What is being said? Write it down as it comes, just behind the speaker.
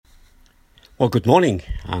Well, good morning,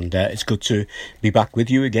 and it's good to be back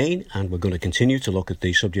with you again, and we're going to continue to look at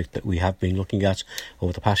the subject that we have been looking at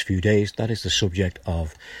over the past few days. That is the subject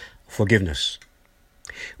of forgiveness.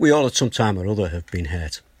 We all at some time or other have been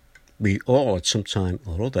hurt. We all at some time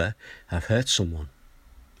or other have hurt someone.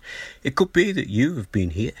 It could be that you have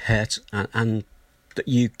been hurt and that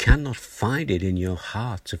you cannot find it in your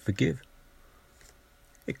heart to forgive.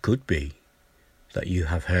 It could be that you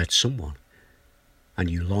have hurt someone and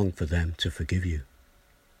you long for them to forgive you.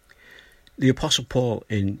 The Apostle Paul,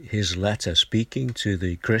 in his letter speaking to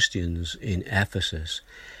the Christians in Ephesus,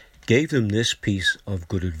 gave them this piece of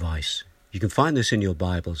good advice. You can find this in your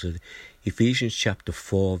Bibles at Ephesians chapter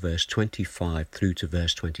 4, verse 25 through to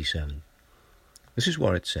verse 27. This is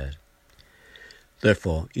what it says.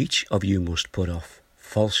 Therefore, each of you must put off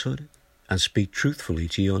falsehood and speak truthfully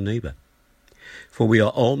to your neighbour. For we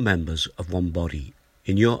are all members of one body.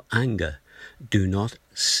 In your anger, do not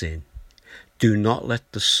sin. Do not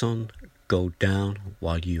let the sun go down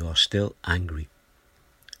while you are still angry.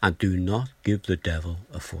 And do not give the devil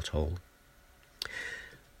a foothold.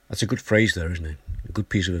 That's a good phrase there, isn't it? A good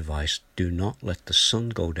piece of advice. Do not let the sun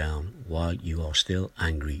go down while you are still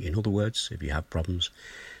angry. In other words, if you have problems,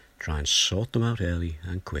 try and sort them out early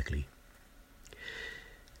and quickly.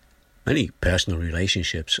 Many personal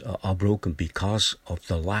relationships are broken because of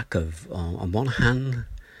the lack of, on one hand,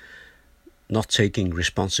 not taking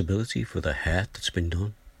responsibility for the hurt that's been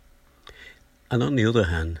done, and on the other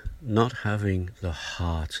hand, not having the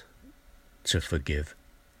heart to forgive.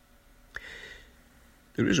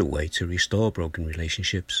 There is a way to restore broken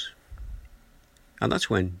relationships, and that's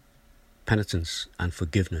when penitence and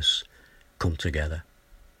forgiveness come together.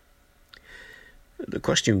 The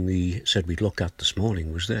question we said we'd look at this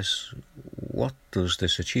morning was this: what does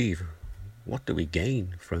this achieve? What do we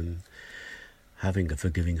gain from having a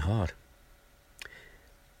forgiving heart?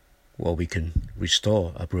 Well, we can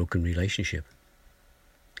restore a broken relationship.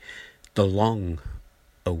 The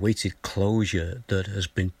long-awaited closure that has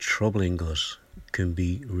been troubling us can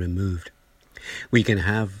be removed. We can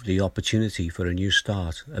have the opportunity for a new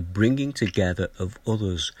start, a bringing together of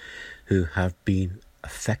others who have been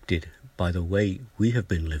affected by the way we have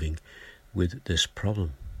been living with this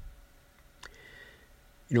problem.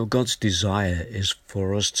 You know, God's desire is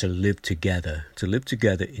for us to live together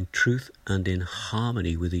in truth and in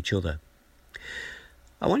harmony with each other.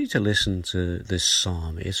 I want you to listen to this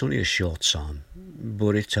psalm. It's only a short psalm,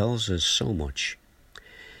 but it tells us so much.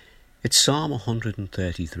 It's Psalm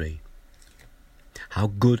 133. How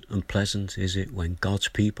good and pleasant is it when God's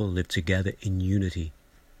people live together in unity.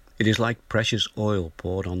 It is like precious oil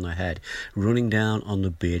poured on the head, running down on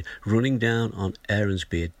the beard, running down on Aaron's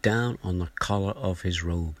beard, down on the collar of his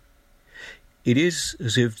robe. It is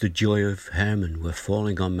as if the joy of Hermon were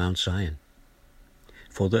falling on Mount Zion.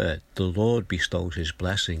 For there the Lord bestows his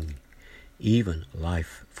blessing, even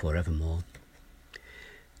life forevermore.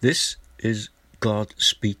 This is God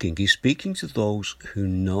speaking. He's speaking to those who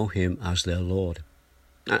know him as their Lord.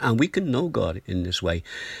 And we can know God in this way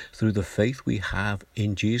through the faith we have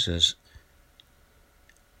in Jesus.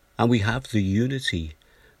 And we have the unity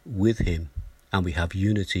with him, and we have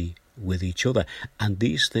unity with each other. And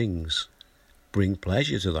these things bring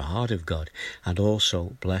pleasure to the heart of God and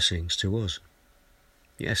also blessings to us.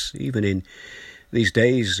 Yes, even in these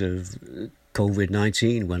days of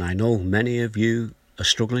COVID-19, when I know many of you are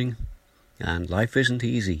struggling and life isn't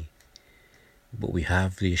easy, but we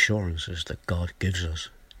have the assurances that God gives us.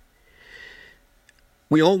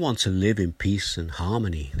 We all want to live in peace and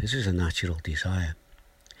harmony. This is a natural desire.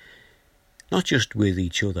 Not just with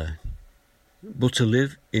each other, but to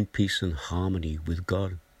live in peace and harmony with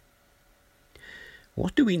God.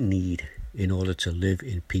 What do we need in order to live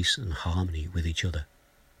in peace and harmony with each other?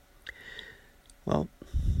 Well,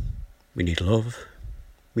 we need love,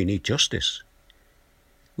 we need justice,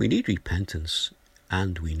 we need repentance,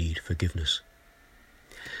 and we need forgiveness.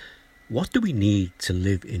 What do we need to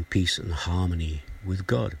live in peace and harmony with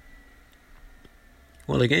God?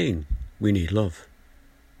 Well, again, we need love,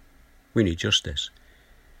 we need justice,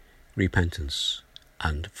 repentance,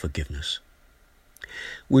 and forgiveness.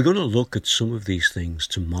 We're going to look at some of these things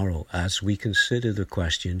tomorrow as we consider the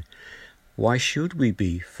question, why should we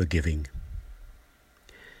be forgiving?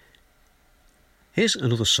 Here's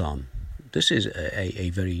another psalm. This is a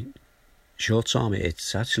very short psalm.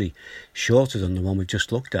 It's actually shorter than the one we've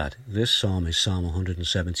just looked at. This psalm is Psalm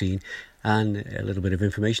 117, and a little bit of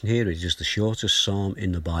information here. It's just the shortest psalm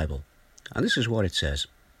in the Bible. And this is what it says.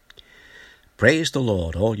 Praise the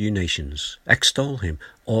Lord, all you nations. Extol him,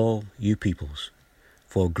 all you peoples.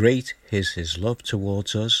 For great is his love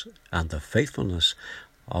towards us, and the faithfulness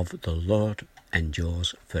of the Lord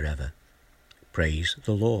endures forever. praise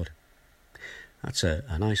the Lord. That's a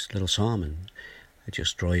nice little psalm, and I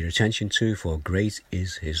just draw your attention to, for great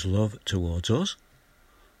is his love towards us,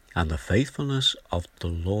 and the faithfulness of the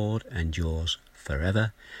Lord endures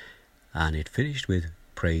forever. And it finished with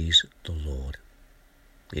praise the Lord.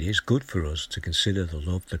 It is good for us to consider the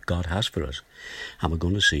love that God has for us, and we're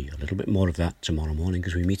going to see a little bit more of that tomorrow morning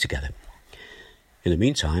as we meet together. In the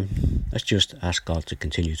meantime, let's just ask God to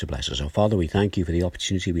continue to bless us. So, Father, we thank you for the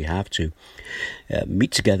opportunity we have to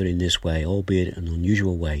meet together in this way, albeit an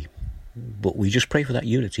unusual way. But we just pray for that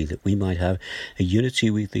unity, that we might have a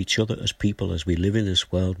unity with each other as people as we live in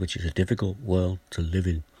this world, which is a difficult world to live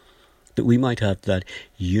in. That we might have that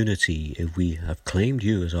unity if we have claimed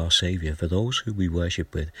you as our Saviour, for those who we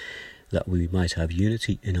worship with, that we might have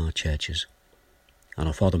unity in our churches. And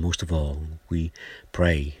our Father, most of all, we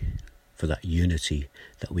pray for that unity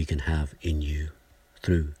that we can have in you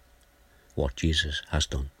through what Jesus has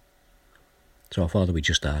done. So, our Father, we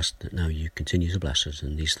just ask that now you continue to bless us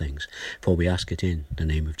in these things, for we ask it in the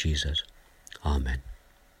name of Jesus. Amen.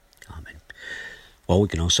 Amen. Well, we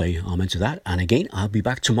can all say amen to that. And again, I'll be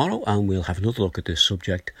back tomorrow and we'll have another look at this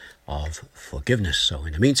subject of forgiveness. So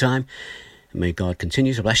in the meantime, may God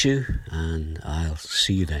continue to bless you, and I'll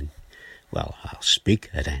see you then. Well, I'll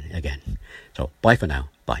speak then again. So bye for now.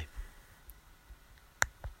 Bye.